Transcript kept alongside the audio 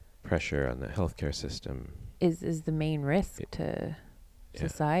pressure on the healthcare system is the main risk to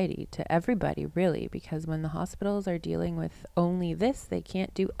society, to everybody, really, because when the hospitals are dealing with only this, they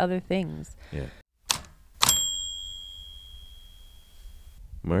can't do other things. Yeah.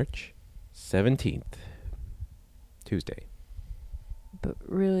 March 17th, Tuesday. But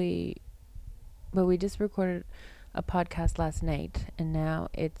we just recorded a podcast last night, and now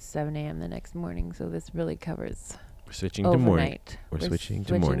it's 7 a.m. the next morning, so this really covers We're switching overnight. to morning. We're switching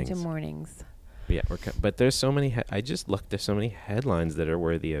to mornings. Yeah, but there's so many. I just looked. There's so many headlines that are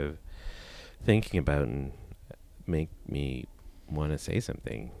worthy of thinking about and make me want to say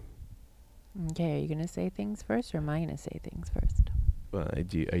something. Okay, are you gonna say things first, or am I gonna say things first? Well,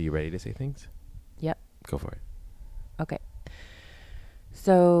 are you ready to say things? Yep. Go for it. Okay.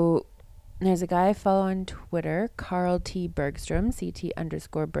 So there's a guy I follow on Twitter, Carl T. Bergstrom,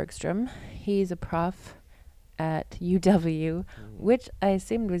 CT_Bergstrom. He's a prof at UW, which I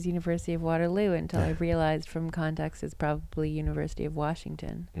assumed was University of Waterloo until I realized from context it's probably University of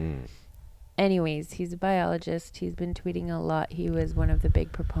Washington. Anyways, he's a biologist. He's been tweeting a lot. He was one of the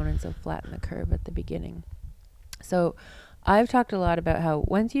big proponents of flatten the curve at the beginning. So I've talked a lot about how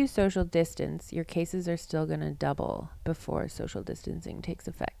once you social distance, your cases are still going to double before social distancing takes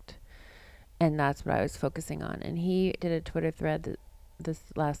effect. And that's what I was focusing on. And he did a Twitter thread this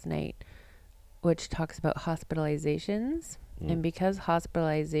last night, which talks about hospitalizations. And because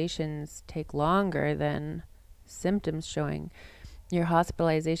hospitalizations take longer than symptoms showing, your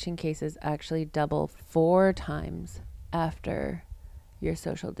hospitalization cases actually double 4 times after your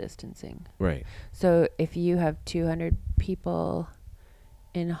social distancing. Right. So if you have 200 people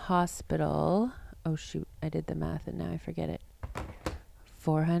in hospital, oh shoot, I did the math and now I forget it.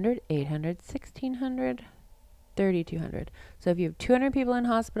 400, 800, 1600, 3200. So if you have 200 people in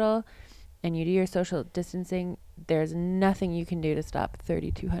hospital and you do your social distancing, there's nothing you can do to stop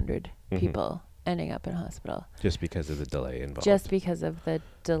 3,200 people ending up in hospital. Just because of the delay involved. Just because of the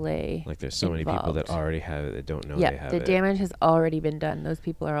delay. Like there's so many people that already have it that don't know they have it. it. The damage has already been done. Those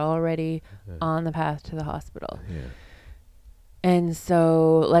people are already on the path to the hospital. Yeah. And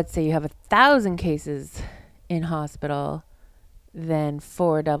so let's say you have 1,000 cases in hospital, then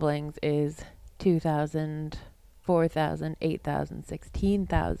 4 doublings is 2,000, 4,000, 8,000,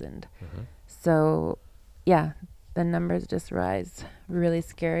 16,000. So yeah, the numbers just rise really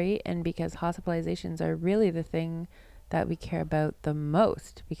scary. And because hospitalizations are really the thing that we care about the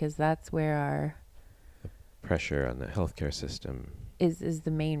most, because that's where our pressure on the healthcare system is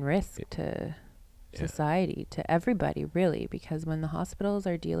the main risk to society, to everybody, really, because when the hospitals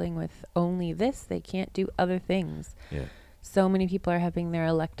are dealing with only this, they can't do other things. Yeah. So many people are having their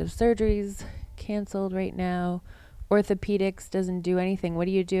elective surgeries canceled right now. Orthopedics doesn't do anything. What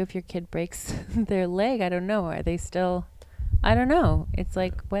do you do if your kid breaks their leg? I don't know. Are they still? I don't know. It's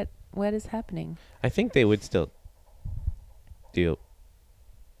like, what is happening? I think they would still deal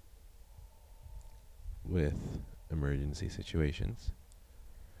with emergency situations.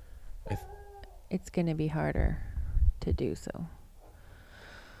 It's going to be harder to do so.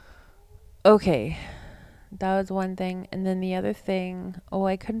 Okay. That was one thing. And then the other thing,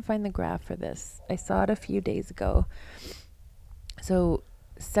 I couldn't find the graph for this. I saw it a few days ago. So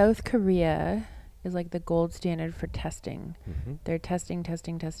South Korea is like the gold standard for testing. They're testing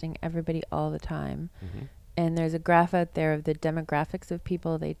everybody all the time. And there's a graph out there of the demographics of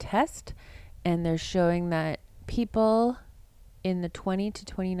people they test. And they're showing that people in the 20 to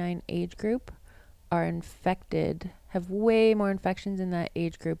 29 age group are infected, have way more infections in that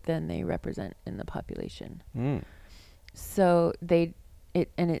age group than they represent in the population. So it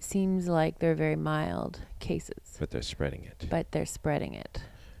seems like they're very mild cases. But they're spreading it.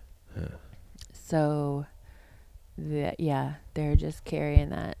 So they're just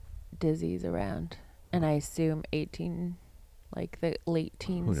carrying that disease around. And I assume 18, like the late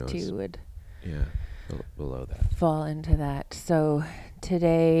teens too, would below that fall into that. So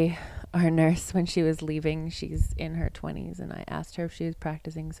today, our nurse, when she was leaving, she's in her 20s, and I asked her if she was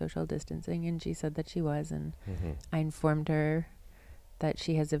practicing social distancing, and she said that she was, and I informed her that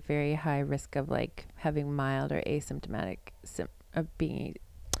she has a very high risk of like having mild or asymptomatic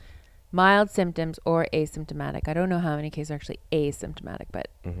mild symptoms or asymptomatic. I don't know how many cases are actually asymptomatic, but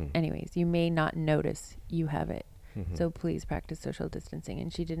anyways, you may not notice you have it. So please practice social distancing.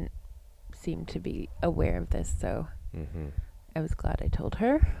 And she didn't seem to be aware of this, so I was glad I told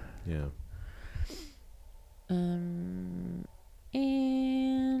her. Yeah. And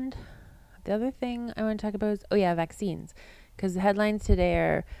the other thing I want to talk about is, vaccines. Because the headlines today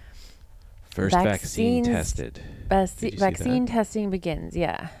are first vaccine tested. Vaccine testing begins,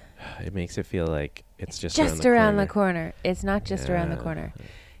 yeah. It makes it feel like it's just around the corner. It's not just around the corner.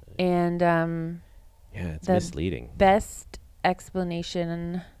 And it's misleading. Best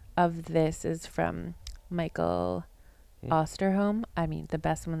explanation of this is from Michael Osterholm. I mean, the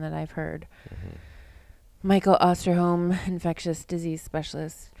best one that I've heard. Mm-hmm. Michael Osterholm, infectious disease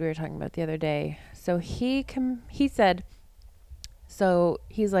specialist, we were talking about the other day. So he said, so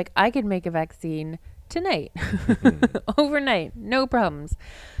he's like, I could make a vaccine tonight, overnight, no problems.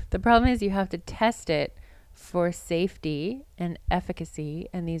 The problem is you have to test it for safety and efficacy,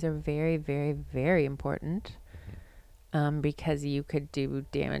 and these are very, very, very important, because you could do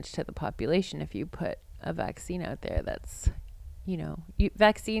damage to the population if you put a vaccine out there that's,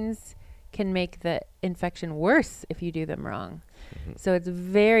 vaccines can make the infection worse if you do them wrong. Mm-hmm. So it's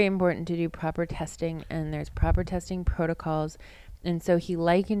very important to do proper testing, and there's proper testing protocols. And so he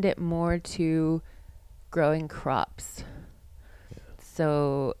likened it more to growing crops. Yeah.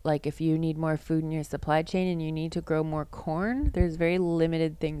 So like if you need more food in your supply chain and you need to grow more corn, there's very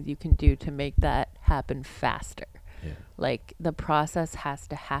limited things you can do to make that happen faster. Yeah. Like the process has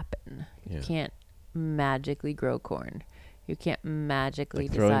to happen. Yeah. You can't magically grow corn. You can't magically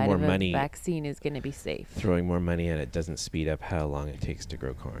decide if a vaccine is going to be safe. Throwing more money at it doesn't speed up how long it takes to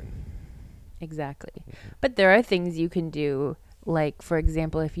grow corn. Exactly. Mm-hmm. But there are things you can do. Like, for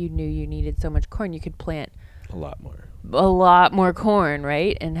example, if you knew you needed so much corn, you could plant a lot more corn,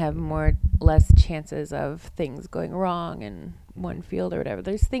 right? And have less chances of things going wrong in one field or whatever.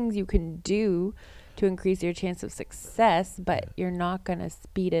 There's things you can do to increase your chance of success, but you're not going to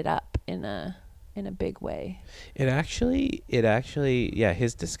speed it up in a big way. It actually,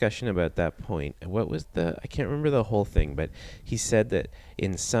 his discussion about that point, I can't remember the whole thing, but he said that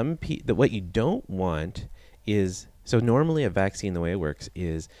in some that what you don't want is, so normally a vaccine, the way it works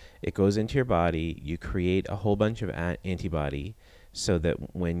is it goes into your body, you create a whole bunch of antibody so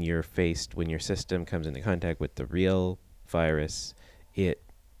that when your system comes into contact with the real virus, it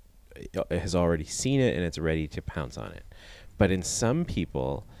has already seen it and it's ready to pounce on it. But in some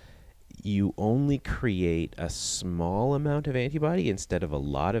people, you only create a small amount of antibody instead of a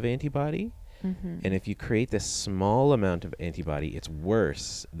lot of antibody. Mm-hmm. And if you create this small amount of antibody, it's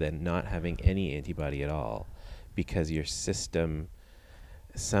worse than not having any antibody at all, because your system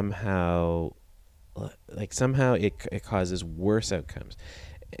somehow it causes worse outcomes.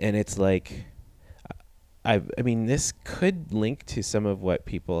 And it's like, I mean, this could link to some of what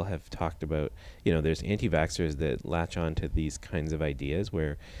people have talked about. There's anti-vaxxers that latch on to these kinds of ideas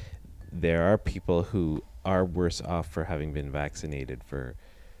where there are people who are worse off for having been vaccinated for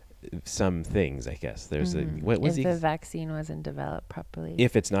some things, I guess. There's if the vaccine wasn't developed properly.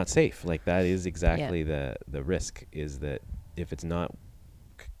 If it's not safe, like that is exactly the risk, is that if it's not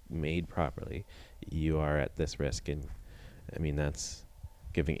made properly, you are at this risk. And I mean, that's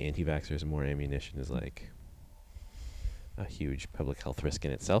giving anti-vaxxers more ammunition is like a huge public health risk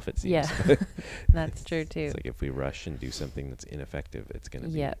in itself, it seems. Yeah, that's true too. It's like if we rush and do something that's ineffective, it's going to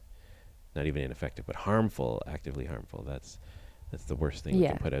be not even ineffective, but harmful, actively harmful. That's the worst thing we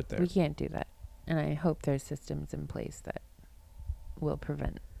can put out there. We can't do that. And I hope there's systems in place that will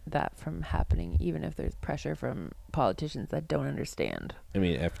prevent that from happening, even if there's pressure from politicians that don't understand. I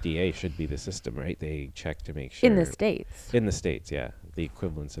mean, FDA should be the system, right? They check to make sure. In the States. In the States, yeah. The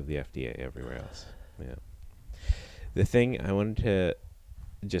equivalents of the FDA everywhere else. Yeah. The thing I wanted to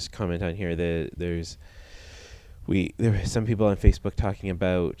just comment on here, there were some people on Facebook talking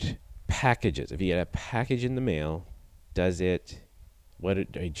about packages. If you get a package in the mail,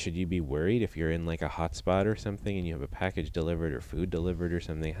 should you be worried if you're in like a hotspot or something and you have a package delivered or food delivered or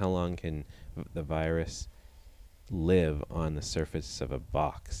something? How long can the virus live on the surface of a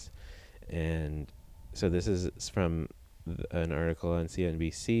box? And so this is from an article on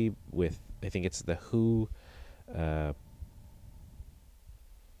CNBC with, I think it's the WHO.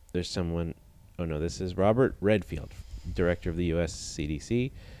 There's someone, this is Robert Redfield, director of the U.S.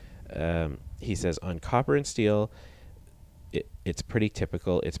 CDC. He says on copper and steel, it's pretty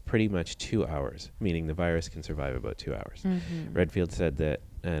typical. It's pretty much 2 hours, meaning the virus can survive about 2 hours. Mm-hmm. Redfield said that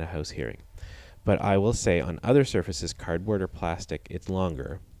at a House hearing. But I will say on other surfaces, cardboard or plastic, it's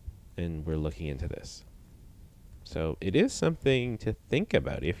longer, and we're looking into this. So it is something to think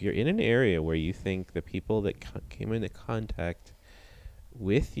about. If you're in an area where you think the people that came into contact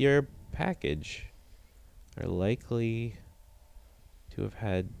with your package are likely to have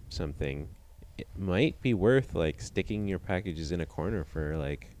had something, it might be worth like sticking your packages in a corner for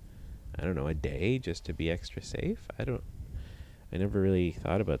a day just to be extra safe. I never really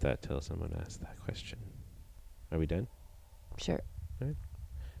thought about that till someone asked that question. Are we done? Sure. All right.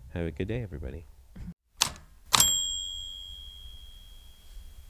 Have a good day, everybody.